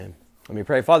Let me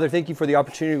pray. Father, thank you for the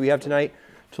opportunity we have tonight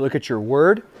to look at your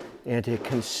word and to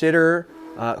consider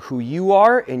who you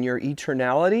are in your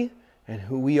eternality and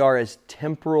who we are as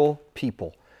temporal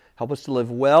people. Help us to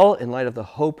live well in light of the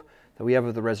hope that we have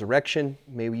of the resurrection.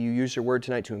 May you use your word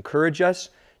tonight to encourage us,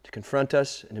 to confront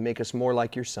us, and to make us more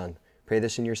like your Son. Pray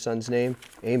this in your Son's name.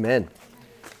 Amen.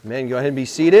 Amen. Go ahead and be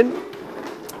seated.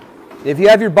 If you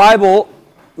have your Bible,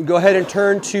 go ahead and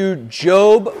turn to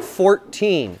Job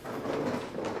 14.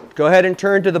 Go ahead and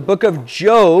turn to the book of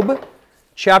Job,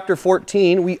 chapter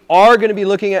 14. We are going to be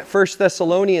looking at 1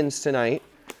 Thessalonians tonight,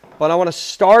 but I want to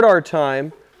start our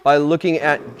time by looking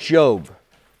at Job.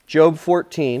 Job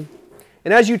 14.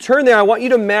 And as you turn there, I want you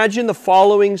to imagine the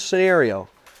following scenario.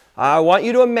 I want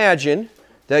you to imagine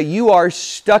that you are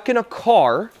stuck in a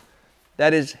car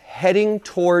that is heading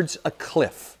towards a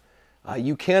cliff.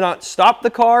 You cannot stop the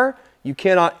car. You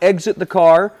cannot exit the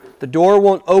car. The door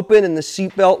won't open and the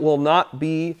seatbelt will not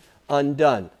be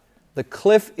undone. The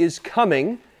cliff is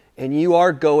coming and you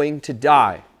are going to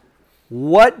die.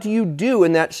 What do you do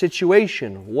in that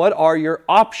situation? What are your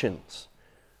options?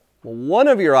 Well, one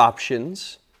of your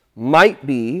options might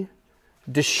be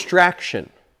distraction.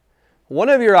 One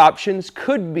of your options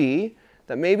could be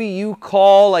that maybe you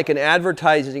call like an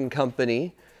advertising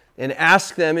company and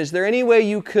ask them, is there any way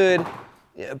you could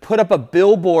put up a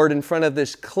billboard in front of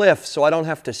this cliff so I don't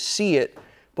have to see it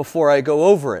before I go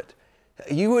over it?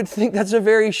 You would think that's a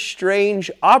very strange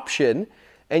option,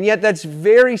 and yet that's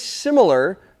very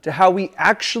similar to how we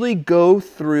actually go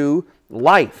through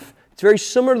life. It's very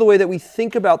similar to the way that we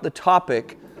think about the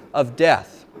topic of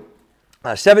death.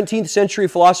 17th century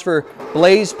philosopher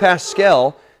Blaise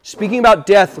Pascal, speaking about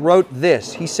death, wrote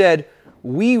this. He said,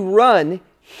 "We run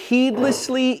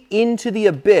heedlessly into the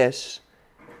abyss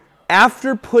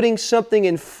after putting something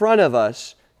in front of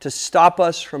us to stop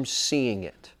us from seeing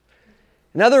it."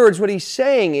 In other words, what he's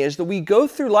saying is that we go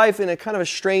through life in a kind of a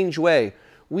strange way.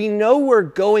 We know we're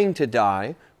going to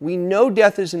die. We know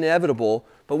death is inevitable,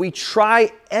 but we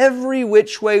try every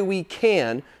which way we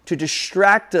can to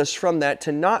distract us from that,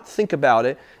 to not think about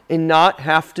it and not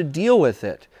have to deal with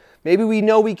it. Maybe we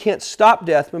know we can't stop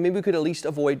death, but maybe we could at least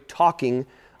avoid talking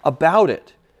about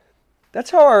it.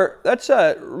 That's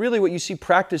really what you see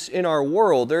practice in our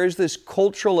world. There is this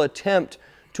cultural attempt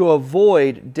to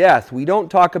avoid death. We don't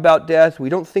talk about death. We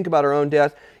don't think about our own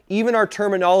death. Even our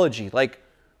terminology, like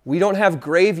we don't have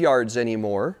graveyards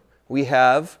anymore. We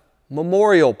have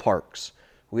memorial parks.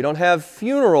 We don't have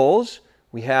funerals.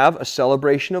 We have a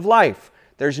celebration of life.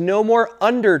 There's no more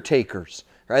undertakers,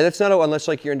 right? That's not unless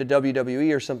like you're into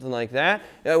WWE or something like that.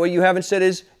 What you have instead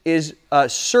is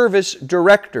service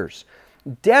directors.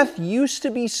 Death used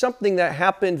to be something that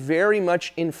happened very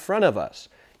much in front of us.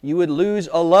 You would lose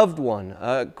a loved one,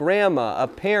 a grandma, a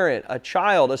parent, a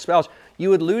child, a spouse.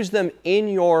 You would lose them in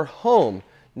your home.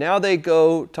 Now they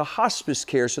go to hospice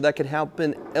care, so that could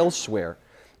happen elsewhere.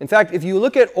 In fact, if you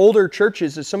look at older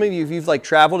churches, as some of you, if you've like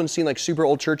traveled and seen like super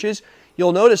old churches,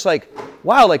 you'll notice like,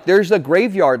 wow, like there's a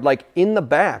graveyard like in the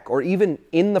back or even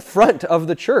in the front of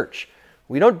the church.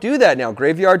 We don't do that now.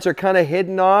 Graveyards are kind of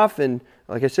hidden off, and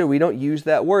like I said, we don't use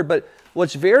that word. But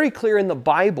what's very clear in the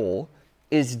Bible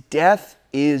is death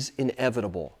is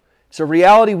inevitable. It's a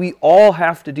reality we all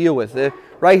have to deal with.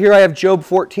 Right here I have Job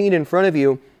 14 in front of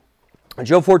you.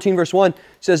 Job 14 verse 1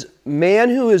 says, "Man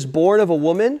who is born of a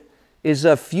woman is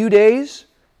a few days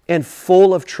and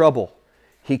full of trouble.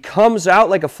 He comes out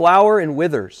like a flower and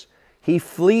withers. He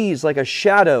flees like a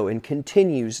shadow and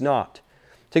continues not."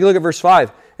 Take a look at verse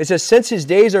 5. It says, "Since his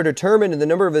days are determined and the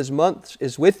number of his months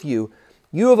is with you,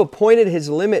 you have appointed his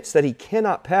limits that he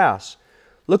cannot pass.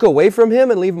 Look away from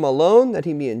him and leave him alone, that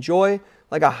he may enjoy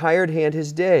like a hired hand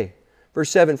his day." Verse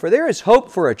 7, "For there is hope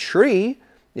for a tree,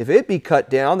 if it be cut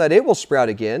down, that it will sprout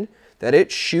again, that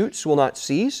its shoots will not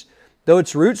cease. Though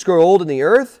its roots grow old in the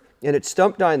earth, and its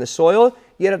stump die in the soil,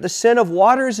 yet at the scent of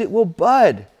waters it will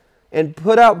bud, and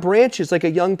put out branches like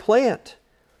a young plant.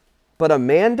 But a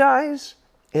man dies,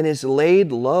 and is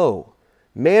laid low.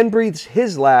 Man breathes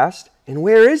his last, and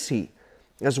where is he?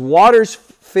 As waters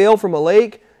fail from a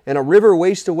lake, and a river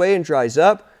wastes away and dries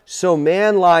up, so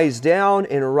man lies down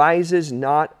and rises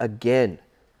not again."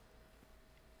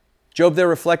 Job there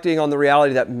reflecting on the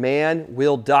reality that man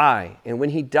will die. And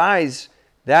when he dies,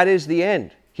 that is the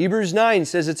end. Hebrews 9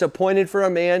 says it's appointed for a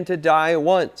man to die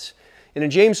once. And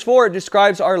in James 4, it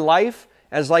describes our life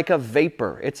as like a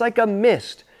vapor. It's like a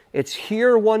mist. It's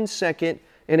here 1 second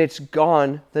and it's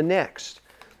gone the next.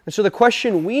 And so the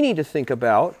question we need to think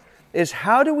about is,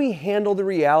 how do we handle the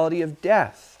reality of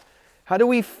death? How do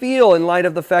we feel in light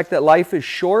of the fact that life is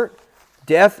short,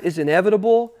 death is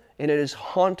inevitable, and it is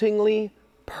hauntingly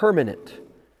permanent?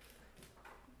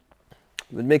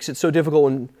 It makes it so difficult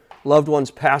when loved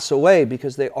ones pass away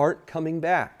because they aren't coming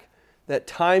back. That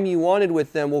time you wanted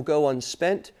with them will go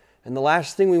unspent, and the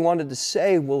last thing we wanted to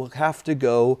say will have to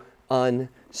go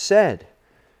unsaid.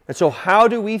 And so how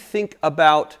do we think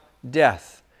about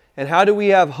death? And how do we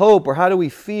have hope, or how do we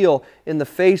feel in the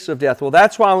face of death? Well,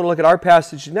 that's why I want to look at our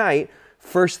passage tonight,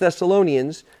 1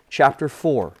 Thessalonians chapter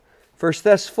 4. 1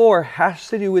 Thess 4 has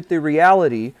to do with the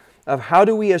reality of how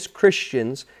do we as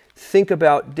Christians think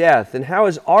about death, and how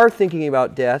is our thinking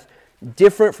about death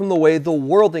different from the way the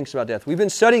world thinks about death. We've been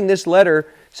studying this letter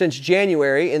since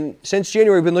January, and since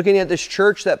January we've been looking at this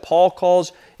church that Paul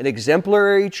calls an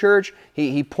exemplary church.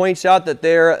 He points out that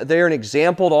they're an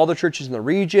example to all the churches in the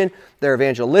region. They're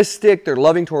evangelistic, they're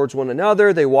loving towards one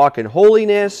another, they walk in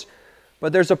holiness.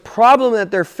 But there's a problem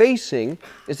that they're facing,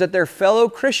 is that their fellow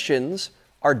Christians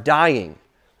are dying,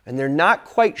 and they're not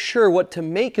quite sure what to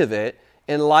make of it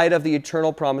in light of the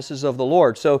eternal promises of the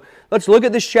Lord. So let's look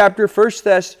at this chapter, 1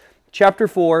 Thess chapter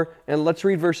 4, and let's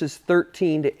read verses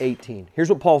 13 to 18. Here's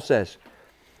what Paul says.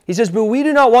 He says, "But we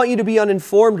do not want you to be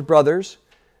uninformed, brothers,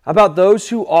 about those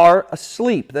who are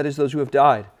asleep," that is, those who have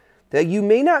died, "that you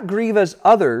may not grieve as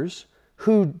others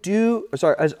do,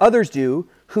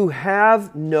 who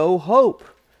have no hope.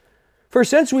 For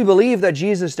since we believe that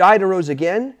Jesus died and rose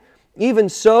again, even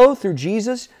so, through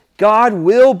Jesus, God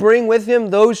will bring with him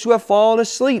those who have fallen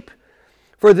asleep.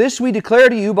 For this we declare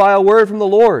to you by a word from the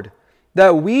Lord,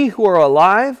 that we who are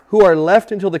alive, who are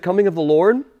left until the coming of the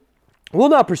Lord, will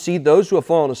not precede those who have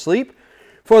fallen asleep.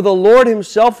 For the Lord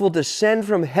himself will descend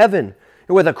from heaven,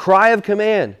 and with a cry of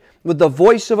command, with the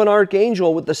voice of an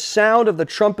archangel, with the sound of the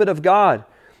trumpet of God,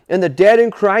 and the dead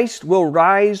in Christ will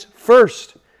rise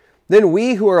first. Then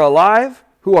we who are alive,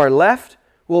 who are left,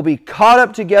 will be caught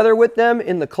up together with them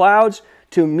in the clouds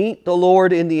to meet the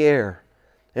Lord in the air.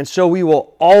 And so we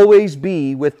will always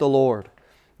be with the Lord.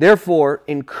 Therefore,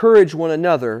 encourage one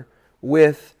another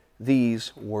with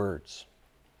these words."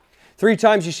 3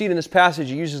 times you see it in this passage,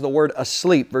 he uses the word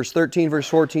asleep. Verse 13, verse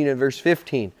 14, and verse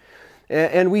 15.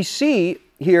 And we see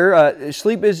here,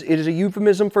 sleep is a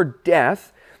euphemism for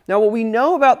death. Now, what we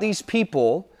know about these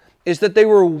people is that they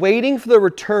were waiting for the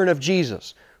return of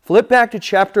Jesus. Flip back to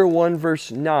chapter 1, verse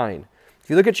 9. If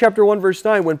you look at chapter 1, verse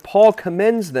 9, when Paul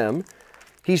commends them,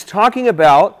 he's talking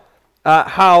about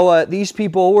how these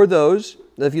people were those,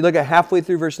 if you look at halfway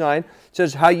through verse 9, it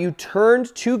says, "How you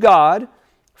turned to God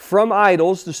from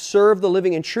idols to serve the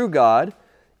living and true God,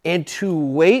 and to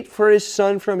wait for his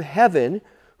Son from heaven,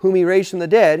 whom he raised from the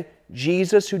dead,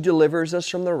 Jesus, who delivers us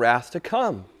from the wrath to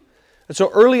come." And so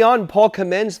early on, Paul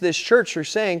commends this church for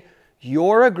saying,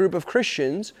 you're a group of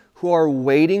Christians who are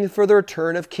waiting for the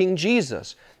return of King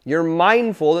Jesus. You're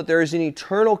mindful that there is an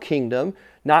eternal kingdom,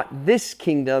 not this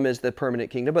kingdom as the permanent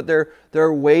kingdom, but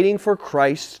they're waiting for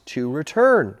Christ to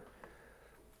return.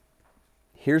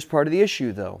 Here's part of the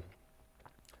issue, though.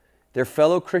 Their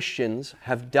fellow Christians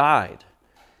have died.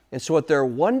 And so what they're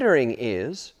wondering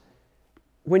is,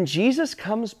 when Jesus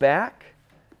comes back,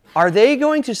 are they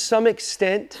going to some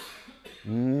extent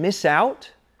miss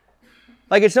out?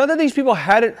 Like, it's not that these people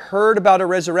hadn't heard about a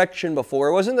resurrection before.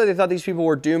 It wasn't that they thought these people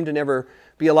were doomed to never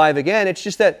be alive again. It's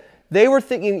just that they were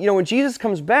thinking, when Jesus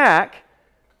comes back,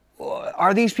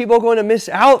 are these people going to miss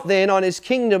out then on his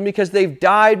kingdom because they've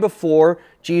died before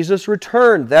Jesus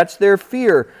returned? That's their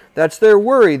fear. That's their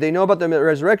worry. They know about the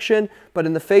resurrection, but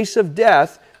in the face of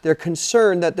death, they're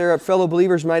concerned that their fellow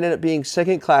believers might end up being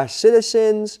second-class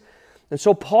citizens. And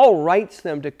so Paul writes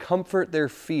them to comfort their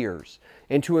fears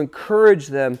and to encourage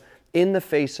them in the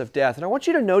face of death. And I want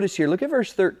you to notice here, look at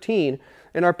verse 13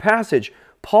 in our passage.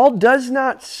 Paul does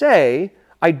not say,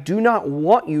 "I do not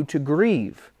want you to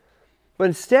grieve." But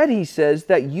instead he says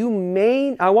that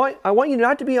I want you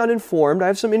not to be uninformed. I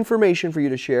have some information for you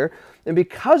to share. And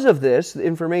because of this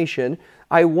information,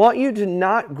 I want you to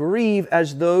not grieve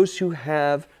as those who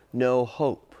have no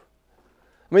hope.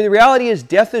 I mean, the reality is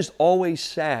death is always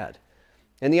sad.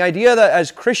 And the idea that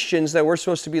as Christians that we're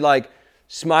supposed to be like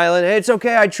smiling, "Hey, it's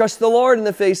okay, I trust the Lord in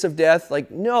the face of death." Like,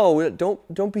 no,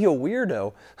 don't be a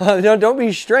weirdo. Don't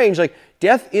be strange. Like,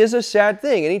 death is a sad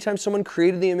thing. Anytime someone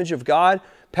created the image of God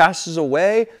passes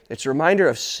away, it's a reminder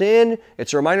of sin.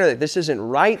 It's a reminder that this isn't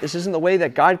right. This isn't the way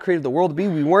that God created the world to be.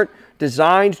 We weren't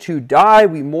designed to die.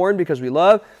 We mourn because we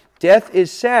love. Death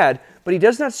is sad. But he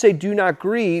does not say do not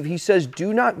grieve. He says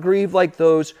do not grieve like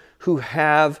those who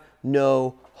have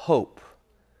no hope.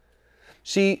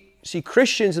 See,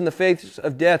 Christians in the face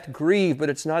of death grieve, but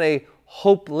it's not a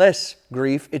hopeless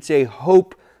grief. It's a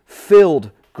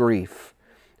hope-filled grief.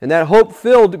 And that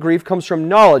hope-filled grief comes from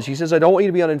knowledge. He says, I don't want you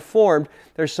to be uninformed.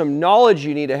 There's some knowledge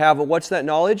you need to have. But what's that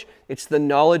knowledge? It's the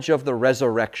knowledge of the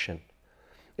resurrection.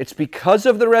 It's because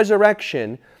of the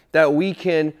resurrection that we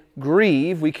can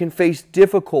grieve, we can face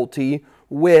difficulty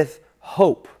with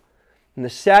hope. In the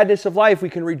sadness of life, we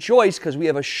can rejoice because we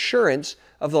have assurance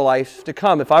of the life to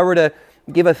come. If I were to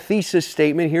give a thesis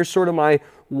statement, here's sort of my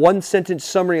one-sentence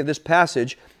summary of this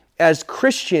passage. As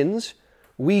Christians,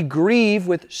 we grieve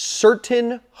with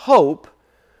certain hope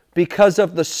because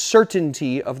of the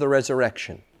certainty of the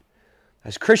resurrection.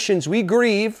 As Christians, we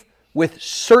grieve with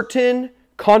certain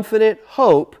confident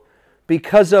hope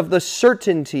because of the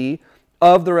certainty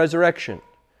of the resurrection.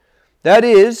 That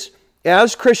is,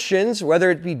 as Christians,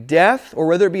 whether it be death or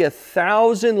whether it be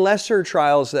 1,000 lesser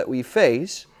trials that we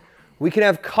face, we can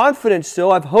have confidence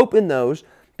still, have hope in those,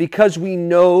 because we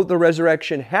know the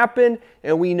resurrection happened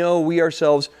and we know we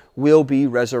ourselves will be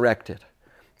resurrected.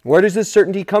 Where does this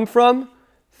certainty come from?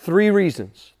 3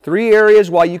 reasons. 3 areas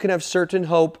why you can have certain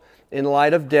hope in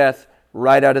light of death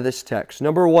right out of this text.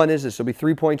 Number 1 is this. There'll be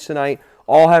 3 points tonight,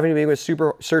 all having to be with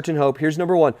certain hope. Here's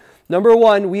number 1. Number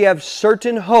 1, we have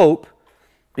certain hope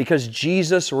because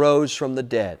Jesus rose from the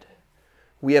dead.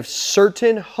 We have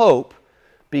certain hope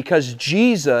because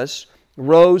Jesus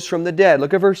rose from the dead.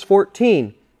 Look at verse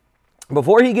 14.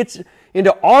 Before he gets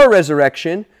into our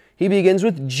resurrection, he begins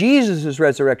with Jesus'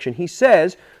 resurrection. He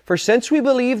says, "For since we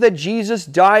believe that Jesus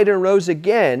died and rose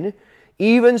again,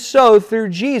 even so through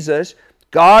Jesus,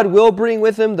 God will bring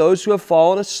with him those who have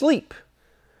fallen asleep."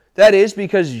 That is,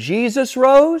 because Jesus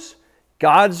rose,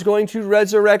 God's going to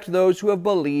resurrect those who have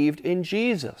believed in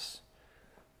Jesus.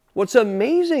 What's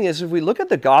amazing is if we look at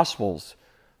the Gospels,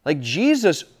 like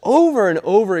Jesus over and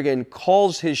over again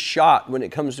calls his shot when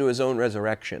it comes to his own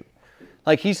resurrection.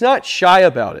 Like he's not shy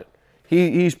about it.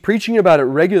 He's preaching about it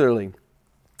regularly.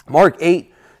 Mark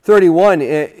 8:31,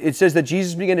 it says that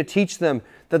Jesus began to teach them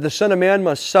that the Son of Man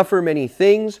must suffer many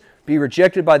things, be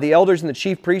rejected by the elders and the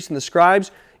chief priests and the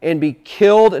scribes, and be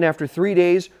killed, and after 3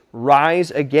 days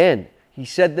rise again. He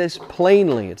said this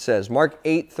plainly, it says, Mark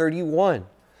 8:31.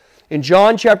 In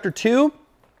John chapter 2,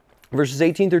 verses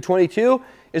 18 through 22,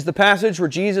 is the passage where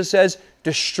Jesus says,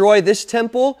 "Destroy this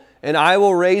temple, and I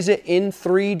will raise it in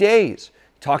 3 days."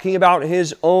 Talking about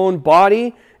his own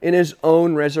body and his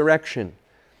own resurrection.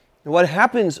 And what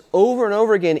happens over and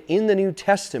over again in the New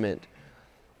Testament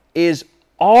is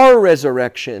our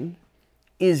resurrection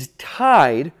is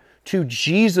tied to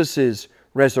Jesus'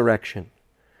 resurrection.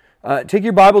 Take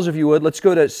your Bibles, if you would. Let's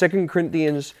go to 2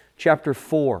 Corinthians chapter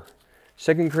 4.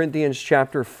 2 Corinthians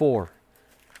chapter 4.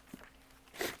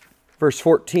 Verse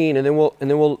 14, and then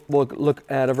we'll look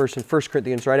at a verse in 1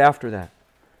 Corinthians right after that.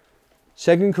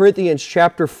 2 Corinthians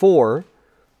chapter 4,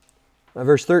 we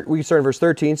can start in verse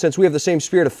 13. "Since we have the same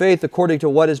spirit of faith, according to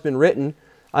what has been written,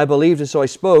 I believed and so I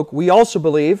spoke. We also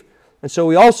believe, and so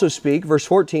we also speak." Verse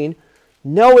 14,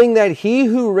 "Knowing that he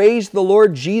who raised the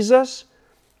Lord Jesus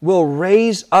will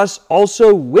raise us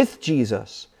also with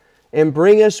Jesus and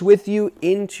bring us with you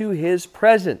into his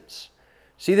presence."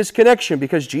 See this connection?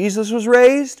 Because Jesus was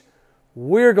raised,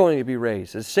 we're going to be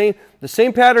raised. The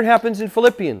same pattern happens in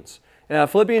Philippians.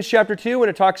 Philippians chapter 2, when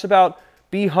it talks about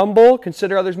be humble,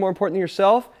 consider others more important than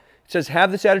yourself, it says,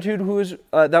 have this attitude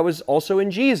that was also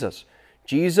in Jesus.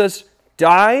 Jesus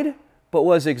died, but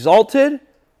was exalted.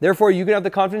 Therefore, you can have the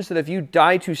confidence that if you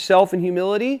die to self and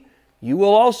humility, you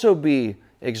will also be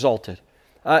exalted.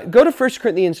 Go to 1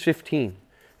 Corinthians 15.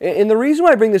 And the reason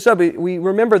why I bring this up, we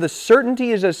remember the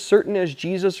certainty is as certain as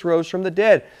Jesus rose from the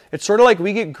dead. It's sort of like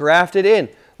we get grafted in.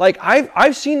 Like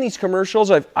I've seen these commercials.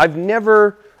 I've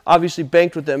never obviously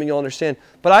banked with them, and you'll understand.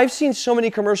 But I've seen so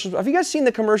many commercials. Have you guys seen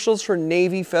the commercials for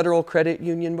Navy Federal Credit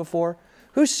Union before?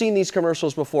 Who's seen these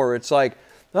commercials before? It's like,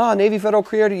 Navy Federal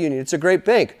Credit Union. It's a great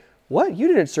bank. What? You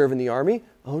didn't serve in the Army?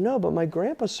 Oh no, but my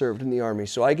grandpa served in the Army,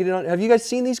 so I get it on. Have you guys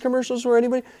seen these commercials where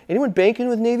anyone banking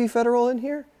with Navy Federal in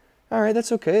here? All right,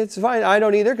 that's okay. It's fine. I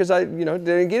don't either because I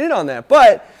didn't get in on that.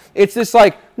 But it's just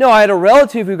like, no, I had a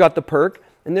relative who got the perk,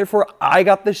 and therefore I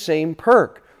got the same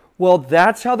perk. Well,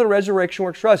 that's how the resurrection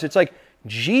works for us. It's like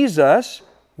Jesus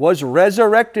was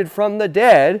resurrected from the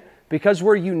dead because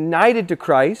we're united to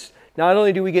Christ. Not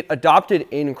only do we get adopted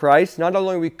in Christ, not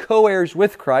only are we co-heirs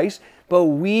with Christ, but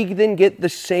we then get the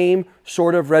same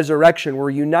sort of resurrection.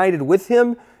 We're united with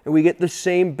him, and we get the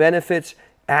same benefits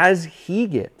as he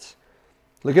gets.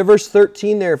 Look at verse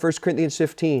 13 there, 1 Corinthians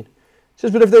 15. It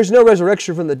says, "But if there's no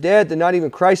resurrection from the dead, then not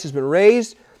even Christ has been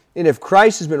raised. And if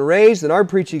Christ has been raised, then our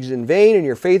preaching is in vain and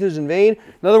your faith is in vain."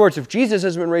 In other words, if Jesus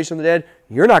has been raised from the dead,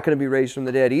 you're not going to be raised from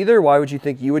the dead either. Why would you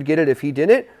think you would get it if he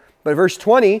didn't? But verse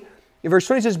 20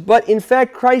 says, "But in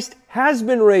fact Christ has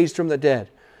been raised from the dead,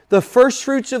 the first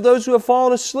fruits of those who have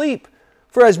fallen asleep.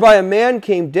 For as by a man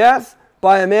came death,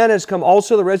 by a man has come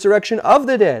also the resurrection of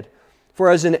the dead. For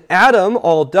as in Adam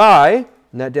all die,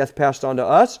 and that death passed on to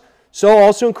us, so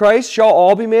also in Christ shall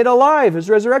all be made alive, his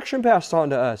resurrection passed on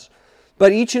to us.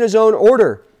 But each in his own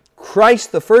order.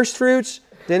 Christ the firstfruits,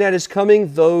 then at his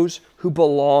coming those who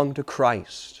belong to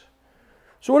Christ.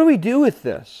 So what do we do with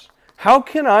this? How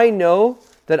can I know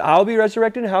that I'll be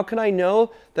resurrected? How can I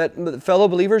know that fellow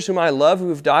believers whom I love, who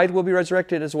have died, will be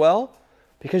resurrected as well?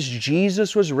 Because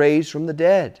Jesus was raised from the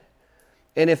dead.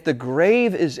 And if the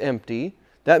grave is empty,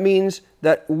 that means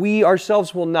that we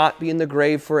ourselves will not be in the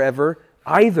grave forever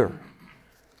either.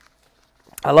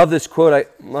 I love this quote.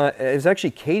 It was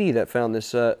actually Katie that found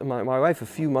this, my wife, a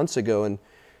few months ago, and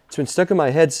it's been stuck in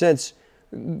my head since.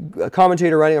 A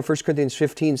commentator writing on 1 Corinthians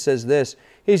 15 says this.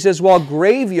 He says, while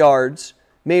graveyards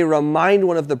may remind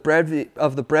one of the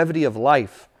brevity of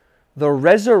life, the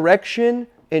resurrection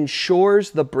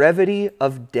ensures the brevity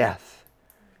of death.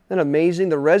 Isn't that amazing?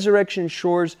 The resurrection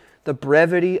ensures the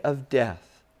brevity of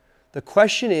death. The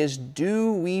question is,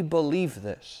 do we believe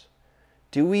this?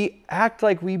 Do we act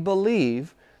like we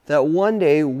believe that one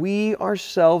day we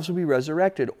ourselves will be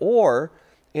resurrected? Or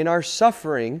in our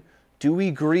suffering, do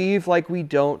we grieve like we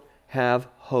don't have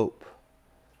hope?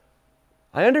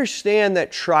 I understand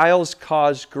that trials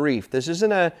cause grief. This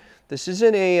isn't a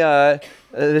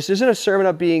sermon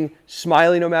of being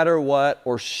smiley no matter what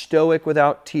or stoic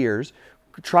without tears.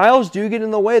 Trials do get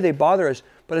in the way, they bother us,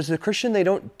 but as a Christian, they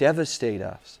don't devastate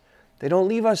us. They don't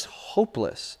leave us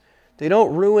hopeless. They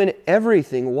don't ruin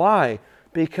everything. Why?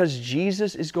 Because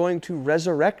Jesus is going to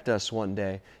resurrect us one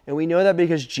day. And we know that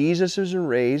because Jesus is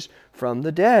raised from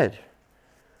the dead.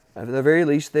 At the very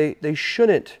least, they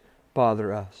shouldn't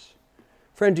bother us.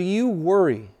 Friend, do you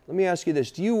worry? Let me ask you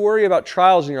this. Do you worry about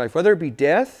trials in your life, whether it be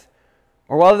death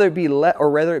or whether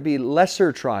it be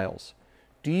lesser trials?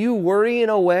 Do you worry in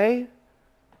a way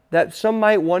that some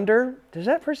might wonder, does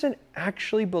that person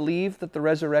actually believe that the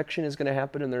resurrection is going to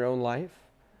happen in their own life?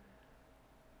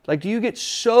 Like, do you get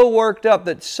so worked up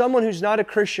that someone who's not a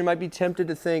Christian might be tempted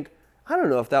to think, I don't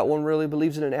know if that one really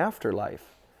believes in an afterlife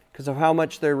because of how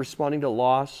much they're responding to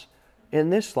loss in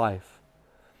this life.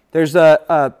 There's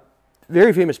a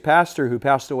very famous pastor who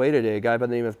passed away today, a guy by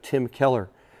the name of Tim Keller.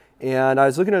 And I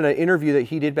was looking at an interview that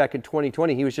he did back in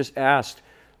 2020. He was just asked,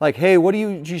 like, hey, what do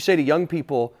you say to young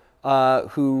people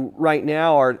who right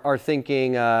now are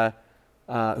thinking, man,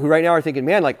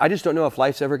 like, I just don't know if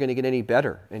life's ever going to get any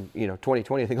better. And,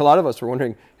 2020, I think a lot of us were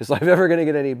wondering, is life ever going to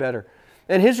get any better?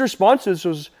 And his response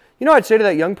was, I'd say to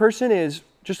that young person is,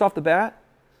 just off the bat,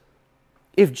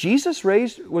 if Jesus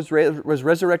was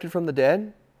resurrected from the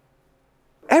dead,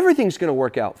 everything's going to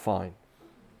work out fine.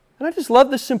 And I just love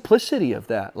the simplicity of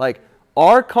that. Like,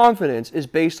 our confidence is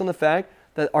based on the fact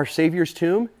that our Savior's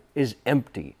tomb is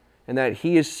empty and that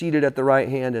He is seated at the right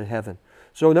hand in heaven.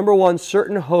 So number one,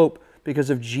 certain hope because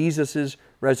of Jesus'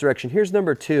 resurrection. Here's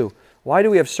number two. Why do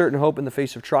we have certain hope in the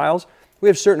face of trials? We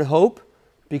have certain hope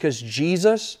because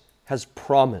Jesus has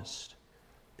promised.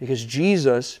 Because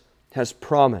Jesus has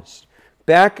promised.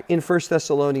 Back in 1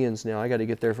 Thessalonians now. I got to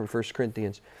get there from 1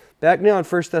 Corinthians. Back now in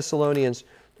 1 Thessalonians,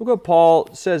 look what Paul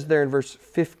says there in verse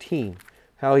 15,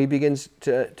 how he begins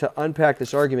to unpack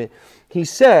this argument. He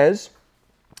says,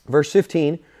 verse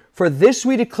 15, for this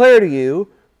we declare to you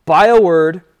by a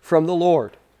word from the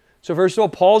Lord. So first of all,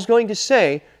 Paul's going to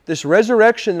say, this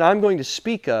resurrection that I'm going to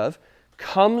speak of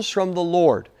comes from the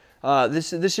Lord.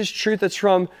 This is truth that's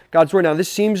from God's Word. Now,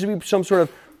 this seems to be some sort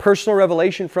of personal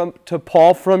revelation to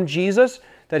Paul from Jesus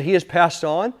that he has passed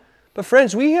on. But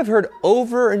friends, we have heard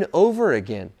over and over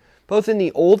again, both in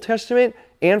the Old Testament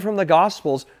and from the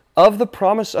Gospels, of the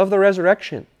promise of the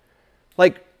resurrection.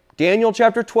 Like Daniel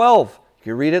chapter 12,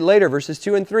 you can read it later, verses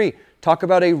 2 and 3, talk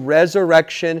about a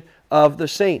resurrection of the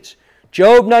saints.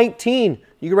 Job 19,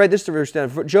 you can write this verse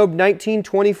down. Job 19,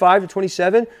 25 to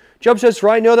 27. Job says, for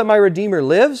I know that my Redeemer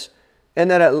lives,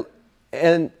 and at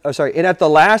the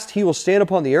last he will stand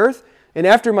upon the earth, and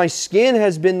after my skin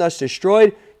has been thus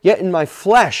destroyed, yet in my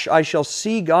flesh I shall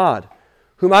see God,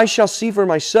 whom I shall see for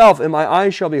myself, and my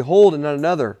eyes shall behold and not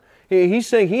another. He's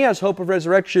saying he has hope of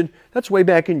resurrection. That's way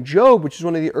back in Job, which is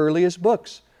one of the earliest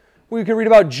books. We can read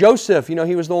about Joseph. He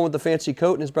was the one with the fancy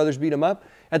coat and his brothers beat him up.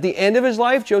 At the end of his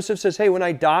life, Joseph says, hey, when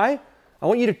I die, I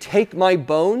want you to take my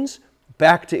bones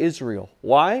back to Israel.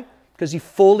 Why? Because he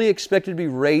fully expected to be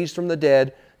raised from the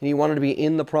dead, and he wanted to be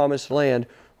in the promised land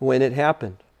when it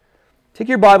happened. Take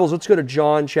your Bibles, let's go to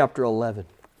John chapter 11.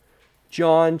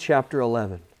 John chapter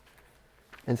 11.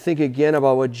 And think again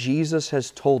about what Jesus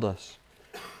has told us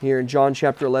here in John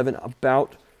chapter 11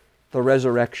 about the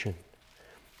resurrection.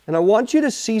 And I want you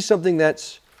to see something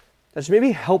that's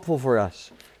maybe helpful for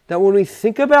us. That when we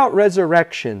think about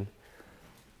resurrection,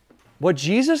 what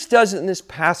Jesus does in this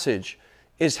passage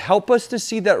is help us to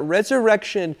see that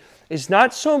resurrection is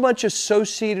not so much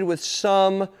associated with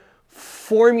some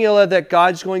formula that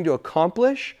God's going to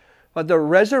accomplish, but the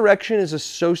resurrection is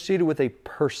associated with a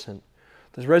person.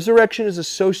 The resurrection is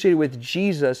associated with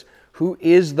Jesus, who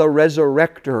is the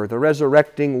resurrector, the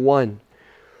resurrecting one.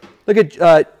 Look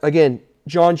at, again,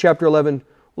 John chapter 11.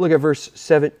 Look at verse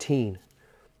 17.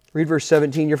 Read verse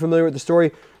 17. You're familiar with the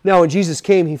story? Now, when Jesus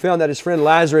came, he found that his friend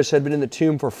Lazarus had been in the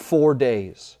tomb for 4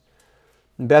 days.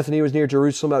 And Bethany was near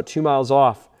Jerusalem, about 2 miles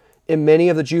off. And many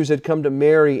of the Jews had come to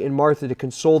Mary and Martha to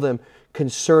console them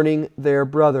concerning their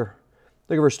brother.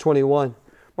 Look at verse 21.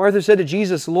 Martha said to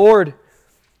Jesus, Lord,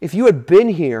 if you had been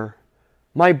here,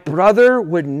 my brother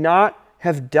would not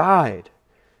have died.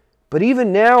 But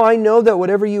even now I know that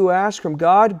whatever you ask from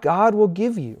God, God will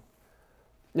give you.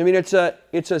 I mean, it's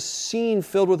a scene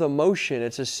filled with emotion.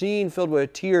 It's a scene filled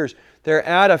with tears. They're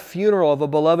at a funeral of a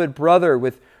beloved brother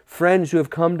with friends who have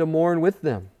come to mourn with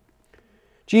them.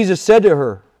 Jesus said to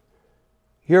her,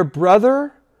 your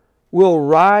brother will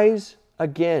rise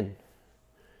again.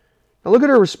 Now look at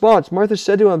her response. Martha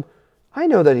said to him, I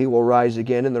know that he will rise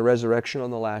again in the resurrection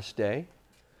on the last day.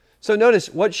 So notice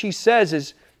what she says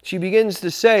is, she begins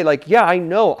to say, like, yeah, I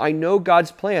know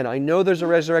God's plan. I know there's a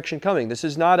resurrection coming. This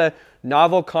is not a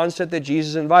novel concept that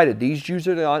Jesus invited. These Jews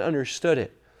had not understood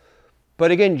it. But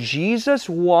again, Jesus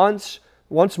wants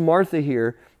Martha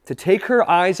here to take her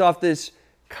eyes off this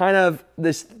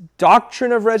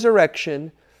doctrine of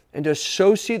resurrection and to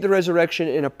associate the resurrection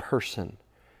in a person,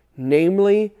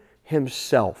 namely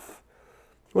himself.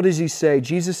 What does he say?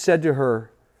 Jesus said to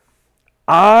her,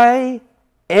 I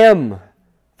am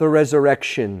the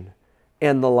resurrection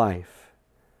and the life.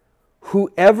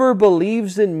 Whoever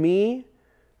believes in me,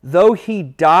 though he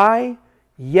die,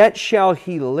 yet shall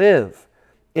he live.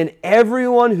 And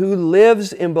everyone who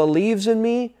lives and believes in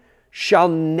me shall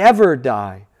never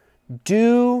die.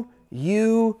 Do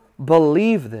you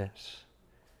believe this?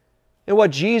 And what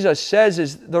Jesus says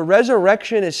is the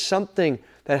resurrection is something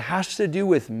that has to do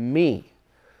with me.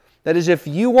 That is, if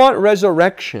you want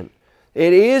resurrection,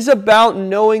 it is about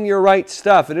knowing your right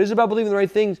stuff. It is about believing the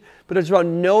right things, but it's about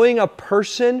knowing a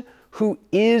person who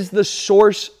is the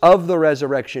source of the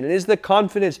resurrection. It is the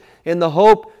confidence and the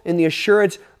hope and the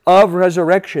assurance of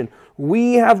resurrection.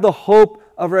 We have the hope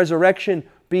of resurrection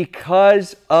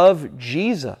because of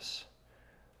Jesus.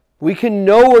 We can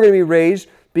know we're going to be raised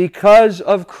because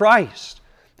of Christ.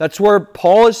 That's where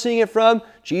Paul is seeing it from.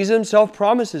 Jesus himself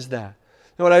promises that.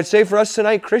 And what I'd say for us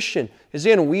tonight, Christian, is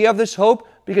again, we have this hope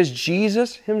because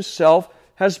Jesus himself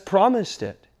has promised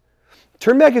it.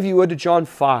 Turn back, if you would, to John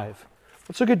 5.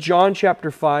 Let's look at John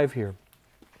chapter 5 here.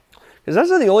 Because that's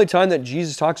not the only time that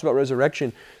Jesus talks about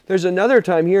resurrection. There's another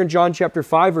time here in John chapter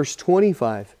 5, verse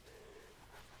 25.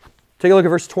 Take a look at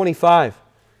verse 25.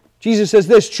 Jesus says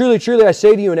this, truly, truly, I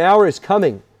say to you, an hour is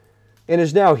coming and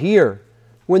is now here,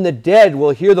 when the dead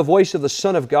will hear the voice of the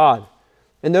Son of God,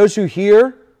 and those who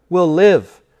hear will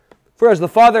live. For as the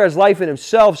Father has life in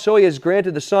himself, so he has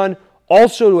granted the Son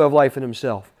also to have life in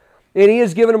himself. And he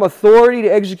has given him authority to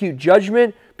execute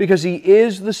judgment, because he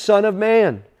is the Son of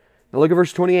Man. Now look at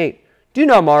verse 28. Do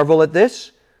not marvel at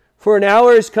this, for an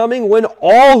hour is coming when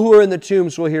all who are in the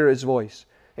tombs will hear his voice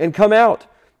and come out,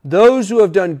 those who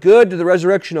have done good to the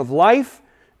resurrection of life,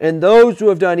 and those who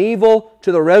have done evil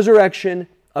to the resurrection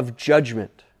of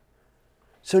judgment.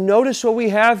 So notice what we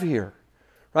have here.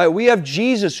 Right? We have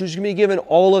Jesus, who's going to be given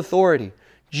all authority.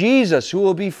 Jesus, who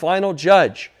will be final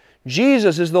judge.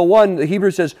 Jesus is the one, the Hebrew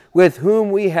says, with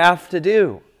whom we have to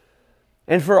do.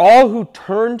 And for all who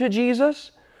turn to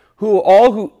Jesus,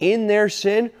 all who in their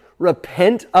sin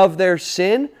repent of their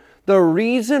sin, the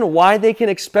reason why they can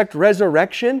expect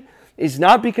resurrection is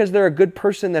not because they're a good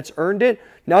person that's earned it,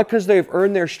 not because they've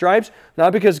earned their stripes,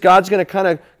 not because God's going to kind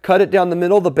of cut it down the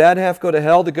middle, the bad half go to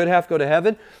hell, the good half go to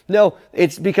heaven. No,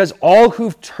 it's because all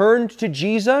who've turned to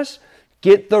Jesus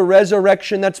get the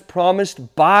resurrection that's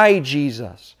promised by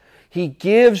Jesus. He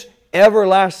gives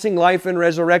everlasting life and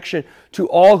resurrection to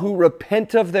all who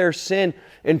repent of their sin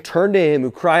and turn to Him,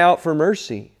 who cry out for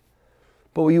mercy.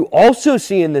 But what you also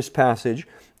see in this passage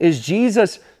is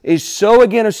Jesus is so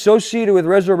again associated with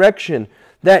resurrection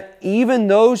that even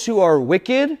those who are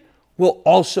wicked will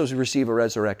also receive a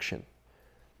resurrection.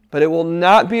 But it will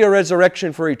not be a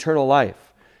resurrection for eternal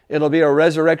life. It'll be a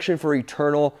resurrection for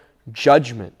eternal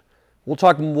judgment. We'll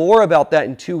talk more about that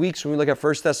in 2 weeks when we look at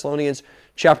 1 Thessalonians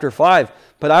chapter 5.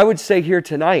 But I would say here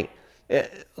tonight,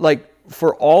 like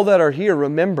for all that are here,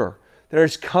 remember,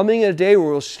 there's coming a day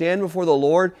where we'll stand before the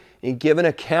Lord and give an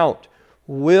account.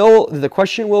 The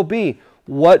question will be,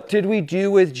 what did we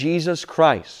do with Jesus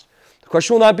Christ? The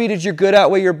question will not be, did your good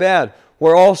outweigh your bad?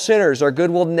 We're all sinners. Our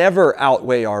good will never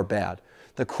outweigh our bad.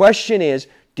 The question is,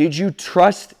 did you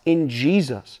trust in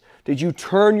Jesus? Did you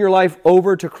turn your life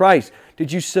over to Christ?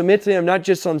 Did you submit to Him not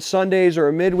just on Sundays or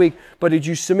a midweek, but did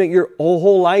you submit your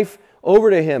whole life over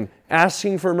to Him,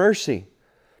 asking for mercy?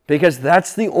 Because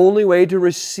that's the only way to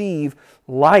receive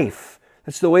life.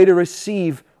 That's the way to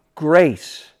receive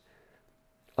grace.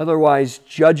 Otherwise,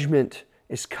 judgment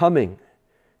is coming.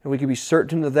 And we can be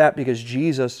certain of that because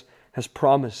Jesus has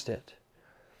promised it.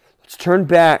 Let's turn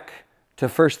back to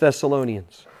 1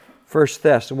 Thessalonians. 1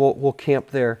 Thess, and we'll camp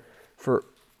there for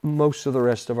most of the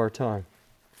rest of our time.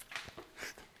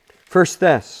 1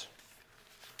 Thess.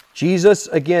 Jesus,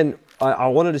 again, I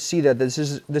wanted to see that. This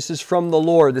is from the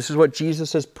Lord. This is what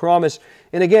Jesus has promised.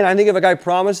 And again, I think if a guy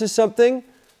promises something,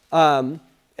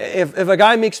 if a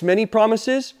guy makes many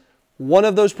promises, one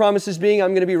of those promises being,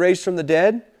 I'm going to be raised from the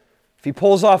dead, if he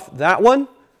pulls off that one,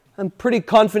 I'm pretty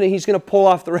confident he's going to pull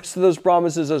off the rest of those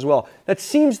promises as well. That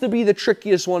seems to be the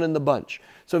trickiest one in the bunch.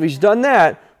 So if he's done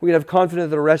that, we can have confidence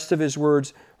that the rest of his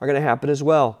words are going to happen as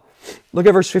well. Look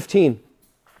at verse 15.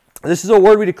 This is a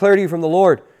word we declare to you from the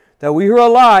Lord, that we who are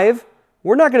alive,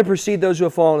 we're not going to precede those who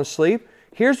have fallen asleep.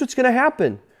 Here's what's going to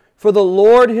happen. For the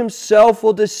Lord Himself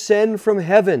will descend from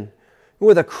heaven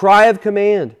with a cry of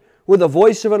command, with the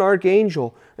voice of an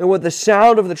archangel, and with the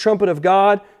sound of the trumpet of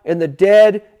God, and the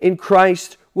dead in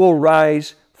Christ will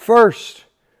rise first.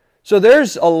 So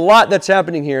there's a lot that's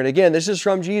happening here. And again, this is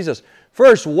from Jesus.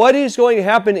 First, what is going to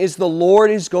happen is the Lord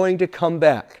is going to come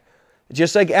back.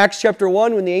 Just like Acts chapter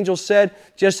 1, when the angel said,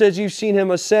 just as you've seen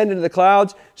Him ascend into the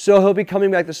clouds, so He'll be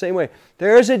coming back the same way.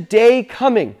 There is a day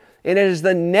coming, and it is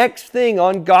the next thing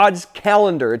on God's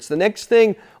calendar. It's the next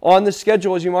thing on the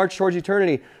schedule as you march towards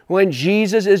eternity, when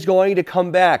Jesus is going to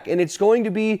come back. And it's going to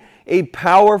be a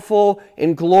powerful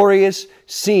and glorious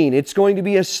scene. It's going to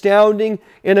be astounding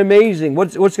and amazing.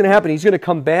 What's going to happen? He's going to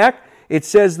come back. It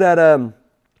says that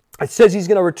He's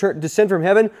going to descend from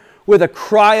heaven with a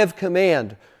cry of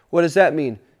command. What does that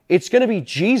mean? It's going to be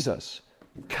Jesus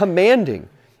commanding.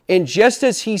 And just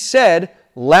as He said,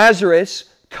 Lazarus,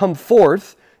 come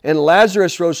forth, and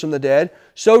Lazarus rose from the dead,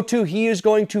 so too He is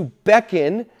going to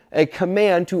beckon a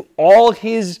command to all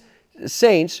His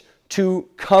saints to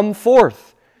come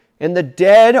forth. And the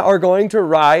dead are going to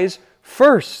rise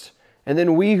first. And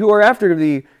then we who are after to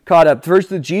be caught up. First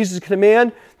the Jesus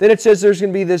command, then it says there's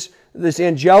going to be this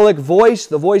angelic voice,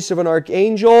 the voice of an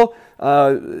archangel.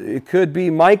 It could be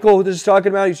Michael who this is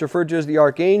talking about. He's referred to as the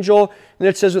archangel. And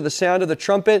it says with the sound of the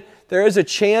trumpet. There is a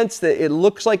chance that it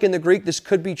looks like in the Greek this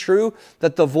could be true,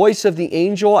 that the voice of the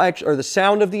angel, or the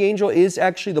sound of the angel, is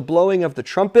actually the blowing of the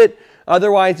trumpet.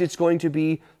 Otherwise, it's going to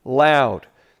be loud.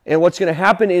 And what's going to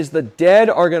happen is the dead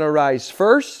are going to rise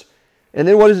first. And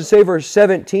then what does it say, verse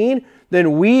 17?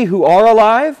 Then we who are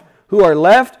alive, who are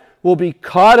left, will be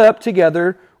caught up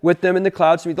together with them in the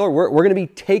clouds to meet the Lord. We're going to be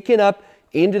taken up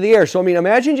into the air. So, I mean,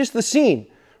 imagine just the scene,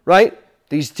 right?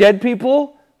 These dead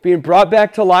people being brought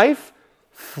back to life,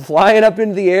 flying up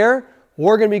into the air.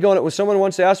 We're going to be going. Someone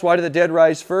once asked, why do the dead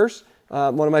rise first?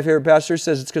 One of my favorite pastors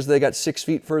says it's because they got 6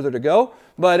 feet further to go.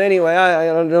 But anyway, I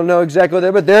don't know exactly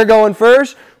what but they're going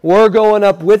first. We're going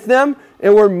up with them,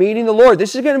 and we're meeting the Lord.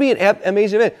 This is going to be an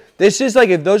amazing event. This is like,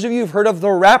 if those of you have heard of the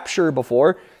rapture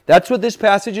before, that's what this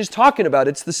passage is talking about.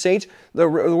 It's the saints. The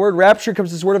word rapture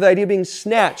comes this word of the idea of being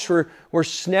snatched. We're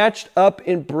snatched up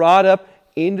and brought up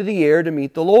into the air to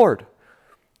meet the Lord.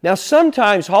 Now,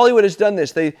 sometimes Hollywood has done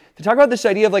this. They talk about this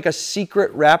idea of like a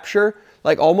secret rapture,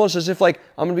 like almost as if like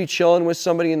I'm going to be chilling with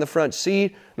somebody in the front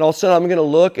seat, and all of a sudden I'm going to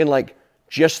look and like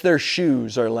just their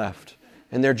shoes are left,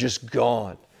 and they're just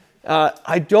gone.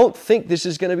 I don't think this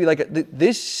is going to be like,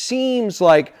 this seems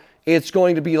like it's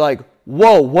going to be like,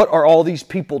 whoa, what are all these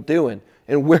people doing?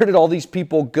 And where did all these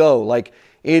people go? Like,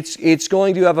 it's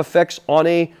going to have effects on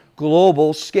a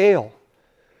global scale.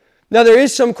 Now, there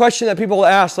is some question that people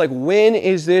ask, like, when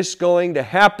is this going to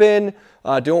happen?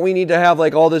 Don't we need to have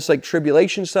like all this like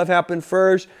tribulation stuff happen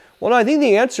first? Well, no, I think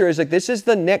the answer is like this is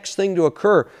the next thing to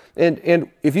occur. And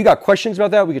if you got questions about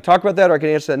that, we could talk about that, or I can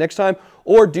answer that next time.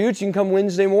 Or dudes, you can come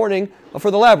Wednesday morning for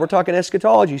the lab. We're talking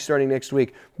eschatology starting next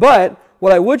week. But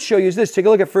what I would show you is this. Take a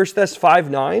look at 1 Thess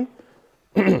 5:9.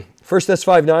 1 Thess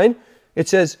 5:9. It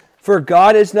says, for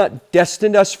God has not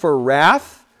destined us for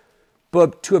wrath,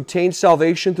 but to obtain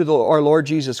salvation through our Lord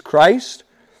Jesus Christ.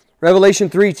 Revelation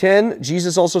 3:10,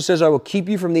 Jesus also says, I will keep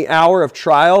you from the hour of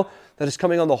trial that is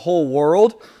coming on the whole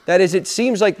world. That is, it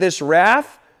seems like this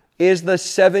wrath is the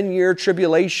 7-year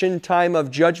tribulation time of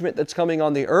judgment that's coming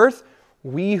on the earth.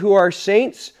 We who are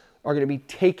saints are going to be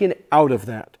taken out of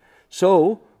that.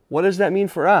 So, what does that mean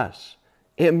for us?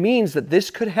 It means that this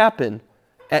could happen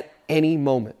at any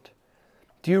moment.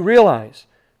 Do you realize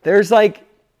there's like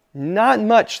not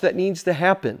much that needs to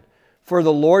happen for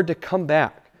the Lord to come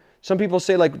back? Some people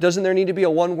say, like, doesn't there need to be a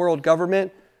one world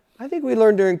government? I think we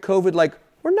learned during COVID, like,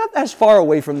 we're not as far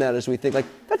away from that as we think. Like,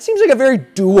 that seems like a very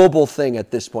doable thing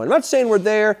at this point. I'm not saying we're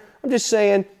there. I'm just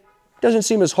saying it doesn't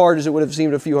seem as hard as it would have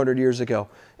seemed a few hundred years ago.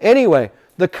 Anyway,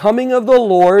 the coming of the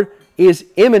Lord is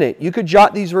imminent. You could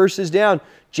jot these verses down.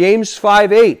 James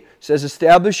 5:8 says,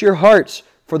 establish your hearts,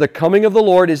 for the coming of the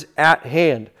Lord is at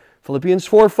hand. Philippians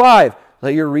 4:5,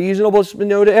 let your reasonableness be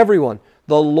known to everyone.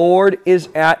 The Lord is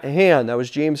at hand. That was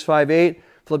James 5:8.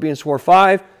 Philippians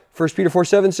 4:5. 1 Peter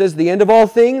 4:7 says, the end of all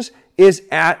things is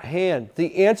at hand.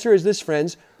 The answer is this,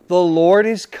 friends. The Lord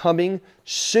is coming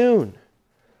soon.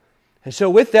 And so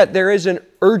with that, there is an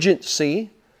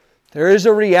urgency. There is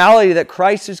a reality that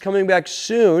Christ is coming back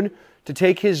soon to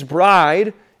take His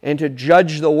bride and to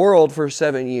judge the world for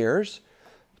 7 years.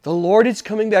 The Lord is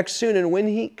coming back soon, and when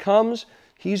He comes,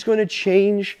 He's going to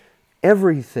change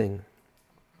everything.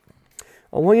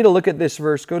 I want you to look at this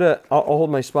verse. I'll hold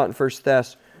my spot in 1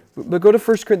 Thess, but go to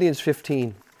 1 Corinthians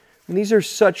 15. And these are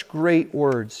such great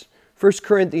words. 1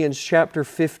 Corinthians chapter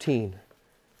 15.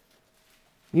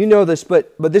 You know this,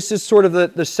 but this is sort of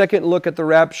the second look at the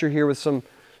rapture here with some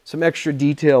extra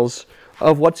details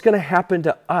of what's going to happen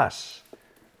to us.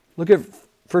 Look at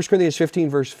 1 Corinthians 15,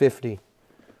 verse 50.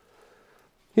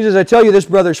 He says, I tell you this,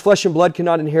 brothers, flesh and blood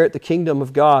cannot inherit the kingdom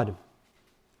of God,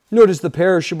 nor does the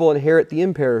perishable inherit the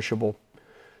imperishable.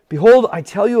 Behold, I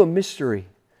tell you a mystery.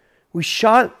 We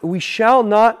shall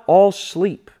not all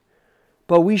sleep,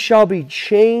 but we shall be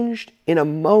changed in a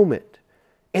moment,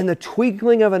 in the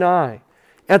twinkling of an eye,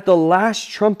 at the last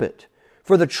trumpet.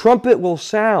 For the trumpet will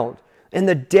sound, and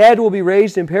the dead will be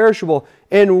raised imperishable,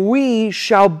 and we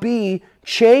shall be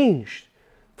changed.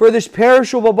 For this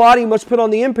perishable body must put on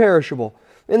the imperishable,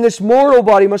 and this mortal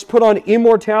body must put on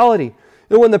immortality.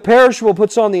 And when the perishable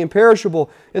puts on the imperishable,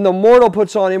 and the mortal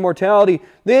puts on immortality,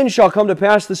 then shall come to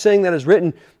pass the saying that is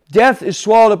written, death is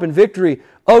swallowed up in victory.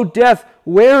 O death,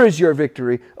 where is your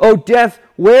victory? O death,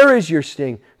 where is your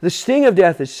sting? The sting of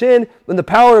death is sin, and the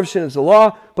power of sin is the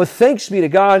law. But thanks be to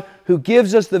God who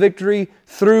gives us the victory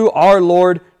through our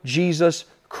Lord Jesus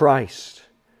Christ.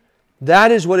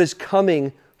 That is what is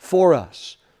coming for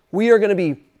us. We are going to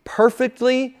be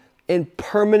perfectly and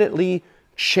permanently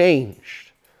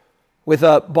changed, with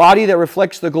a body that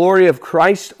reflects the glory of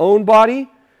Christ's own body,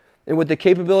 and with the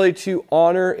capability to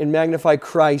honor and magnify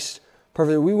Christ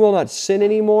perfectly. We will not sin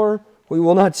anymore. We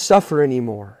will not suffer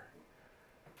anymore.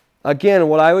 Again,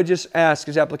 what I would just ask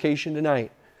as application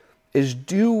tonight is,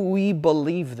 do we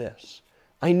believe this?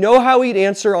 I know how we'd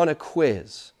answer on a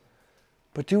quiz,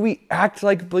 but do we act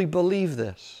like we believe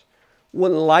this?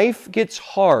 When life gets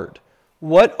hard,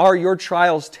 what are your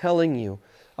trials telling you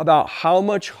about how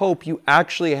much hope you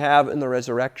actually have in the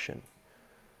resurrection?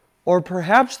 Or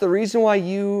perhaps the reason why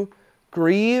you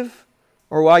grieve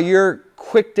or why you're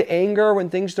quick to anger when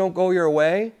things don't go your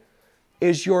way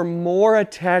is you're more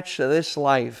attached to this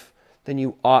life than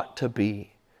you ought to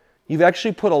be. You've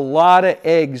actually put a lot of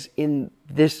eggs in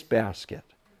this basket.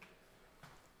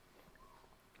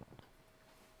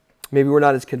 Maybe we're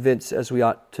not as convinced as we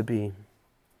ought to be.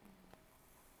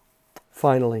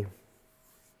 Finally,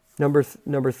 number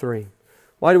 3.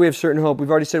 Why do we have certain hope? We've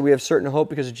already said we have certain hope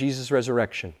because of Jesus'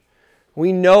 resurrection.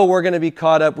 We know we're going to be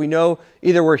caught up. We know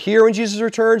either we're here when Jesus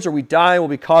returns or we die and we'll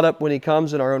be caught up when He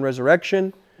comes in our own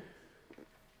resurrection.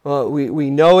 We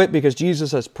know it because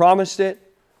Jesus has promised it.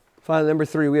 Finally, number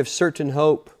 3, we have certain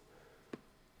hope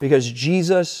because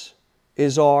Jesus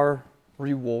is our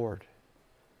reward.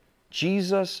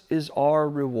 Jesus is our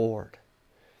reward.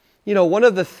 You know, one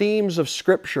of the themes of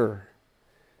Scripture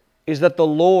is that the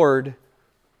Lord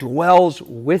dwells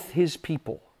with His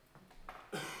people.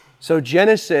 So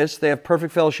Genesis, they have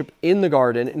perfect fellowship in the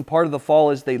garden, and part of the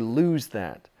fall is they lose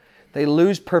that. They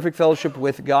lose perfect fellowship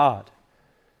with God.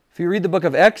 If you read the book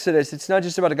of Exodus, it's not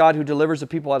just about a God who delivers the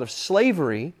people out of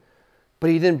slavery, but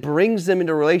He then brings them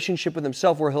into a relationship with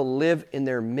Himself where He'll live in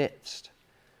their midst.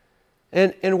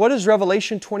 And what does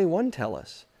Revelation 21 tell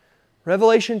us?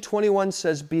 Revelation 21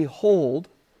 says, behold,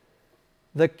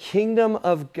 the kingdom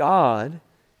of God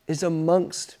is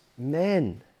amongst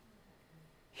men.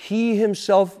 He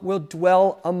Himself will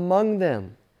dwell among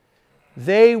them.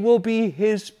 They will be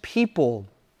His people,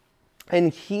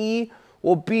 and He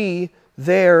will be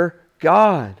their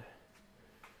God.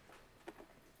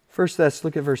 First, let's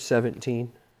look at verse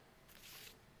 17.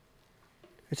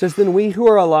 It says, then we who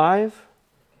are alive,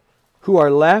 who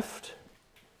are left,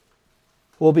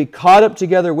 will be caught up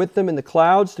together with them in the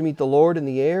clouds to meet the Lord in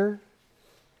the air.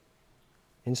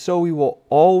 And so we will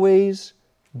always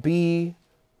be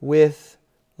with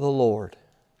the Lord.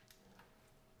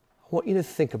 I want you to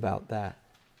think about that.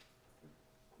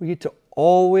 We get to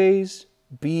always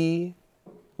be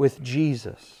with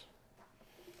Jesus.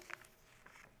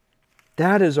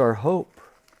 That is our hope.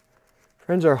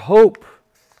 Friends, our hope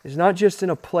is not just in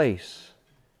a place,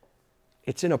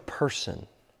 it's in a person.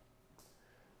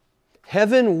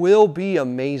 Heaven will be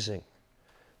amazing.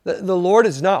 The Lord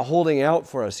is not holding out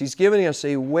for us. He's giving us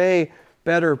a way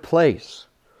better place.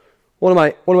 One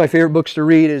of my favorite books to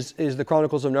read is the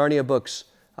Chronicles of Narnia books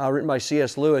written by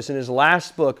C.S. Lewis. In his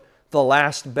last book, The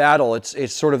Last Battle,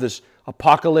 it's sort of this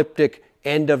apocalyptic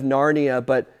end of Narnia,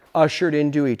 but ushered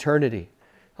into eternity.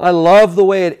 I love the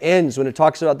way it ends when it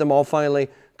talks about them all finally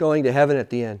going to heaven at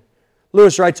the end.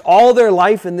 Lewis writes, all their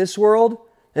life in this world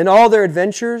and all their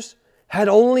adventures had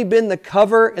only been the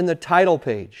cover and the title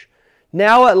page.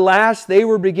 Now at last they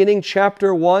were beginning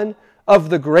chapter 1 of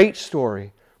the great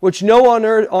story, which no one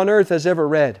on earth has ever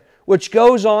read, which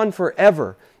goes on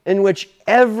forever, in which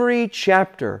every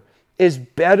chapter is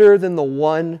better than the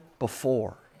one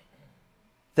before.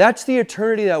 That's the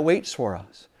eternity that waits for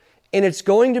us. And it's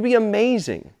going to be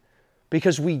amazing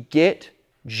because we get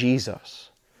Jesus.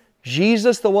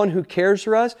 Jesus, the one who cares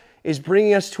for us, is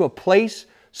bringing us to a place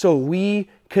so we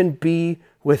can be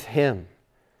with Him.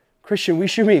 Christian, we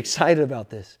should be excited about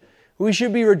this. We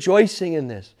should be rejoicing in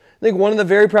this. I think one of the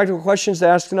very practical questions to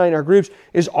ask tonight in our groups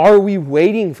is, are we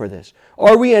waiting for this?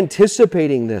 Are we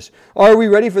anticipating this? Are we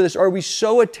ready for this? Are we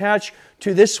so attached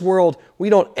to this world we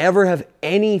don't ever have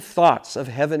any thoughts of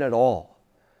heaven at all?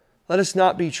 Let us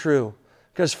not be true.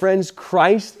 Because friends,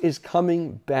 Christ is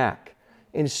coming back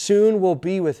and soon we'll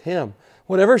be with Him.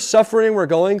 Whatever suffering we're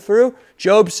going through,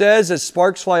 Job says, as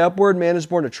sparks fly upward, man is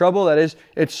born to trouble. That is,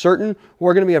 it's certain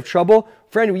we're going to have trouble.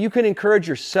 Friend, you can encourage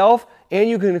yourself and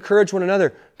you can encourage one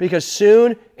another because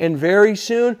soon and very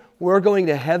soon we're going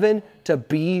to heaven to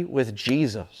be with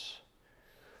Jesus.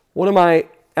 One of my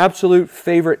absolute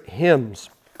favorite hymns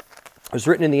was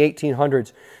written in the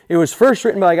 1800s. It was first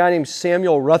written by a guy named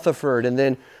Samuel Rutherford, and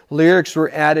then lyrics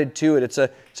were added to it. It's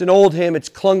an old hymn. It's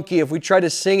clunky. If we tried to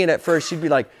sing it at first, you'd be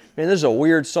like, man, this is a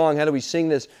weird song. How do we sing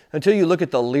this? Until you look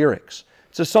at the lyrics.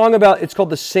 It's a song it's called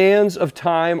The Sands of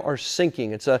Time Are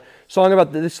Sinking. It's a song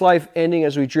about this life ending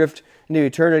as we drift into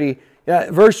eternity.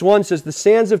 Verse 1 says, the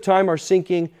sands of time are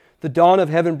sinking, the dawn of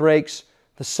heaven breaks,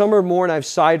 the summer morn I've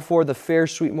sighed for, the fair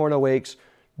sweet morn awakes.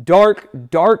 Dark,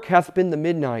 dark hath been the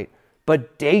midnight,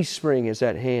 but day spring is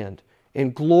at hand,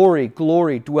 and glory,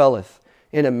 glory dwelleth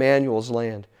in Emmanuel's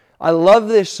land. I love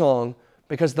this song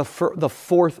because the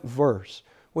fourth verse,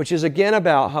 which is again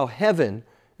about how heaven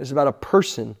is about a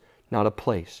person, not a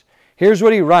place. Here's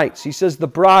what he writes. He says, the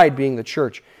bride, being the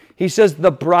church, he says,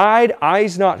 the bride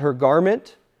eyes not her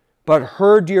garment, but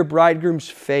her dear bridegroom's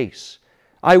face.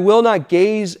 I will not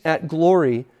gaze at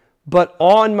glory, but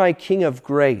on my King of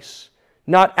grace.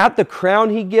 Not at the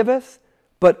crown He giveth,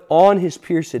 but on His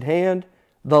pierced hand.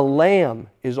 The Lamb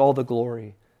is all the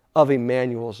glory of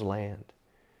Emmanuel's land.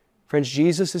 Friends,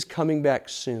 Jesus is coming back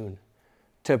soon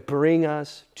to bring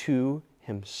us to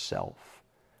Himself.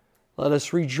 Let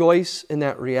us rejoice in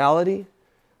that reality.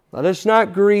 Let us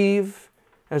not grieve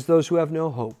as those who have no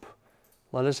hope.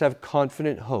 Let us have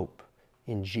confident hope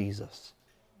in Jesus.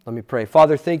 Let me pray.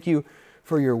 Father, thank You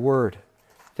for Your word.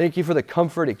 Thank You for the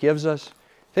comfort it gives us.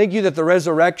 Thank You that the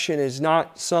resurrection is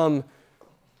not some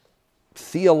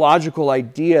theological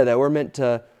idea that we're meant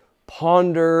to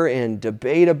ponder and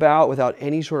debate about without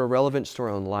any sort of relevance to our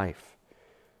own life.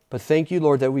 But thank You,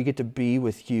 Lord, that we get to be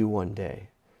with You one day.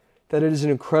 That it is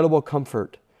an incredible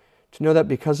comfort to know that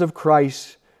because of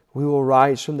Christ, we will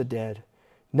rise from the dead,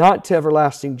 not to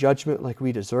everlasting judgment like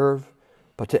we deserve,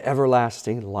 but to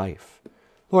everlasting life.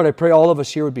 Lord, I pray all of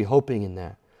us here would be hoping in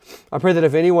that. I pray that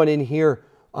if anyone in here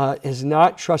has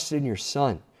not trusted in Your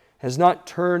Son, has not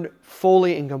turned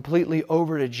fully and completely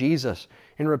over to Jesus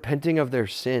in repenting of their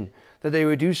sin, that they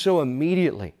would do so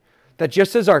immediately. That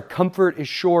just as our comfort is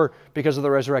sure because of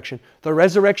the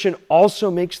resurrection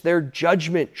also makes their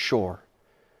judgment sure.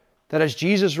 That as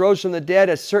Jesus rose from the dead,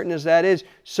 as certain as that is,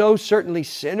 so certainly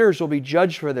sinners will be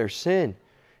judged for their sin.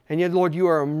 And yet, Lord, You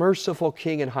are a merciful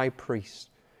King and High Priest.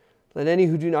 Let any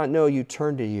who do not know You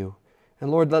turn to You.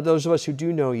 And Lord, let those of us who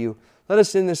do know You, let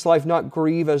us in this life not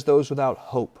grieve as those without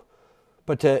hope,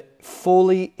 but to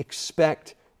fully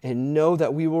expect and know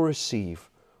that we will receive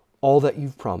all that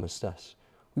You've promised us.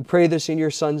 We pray this in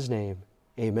Your Son's name.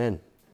 Amen.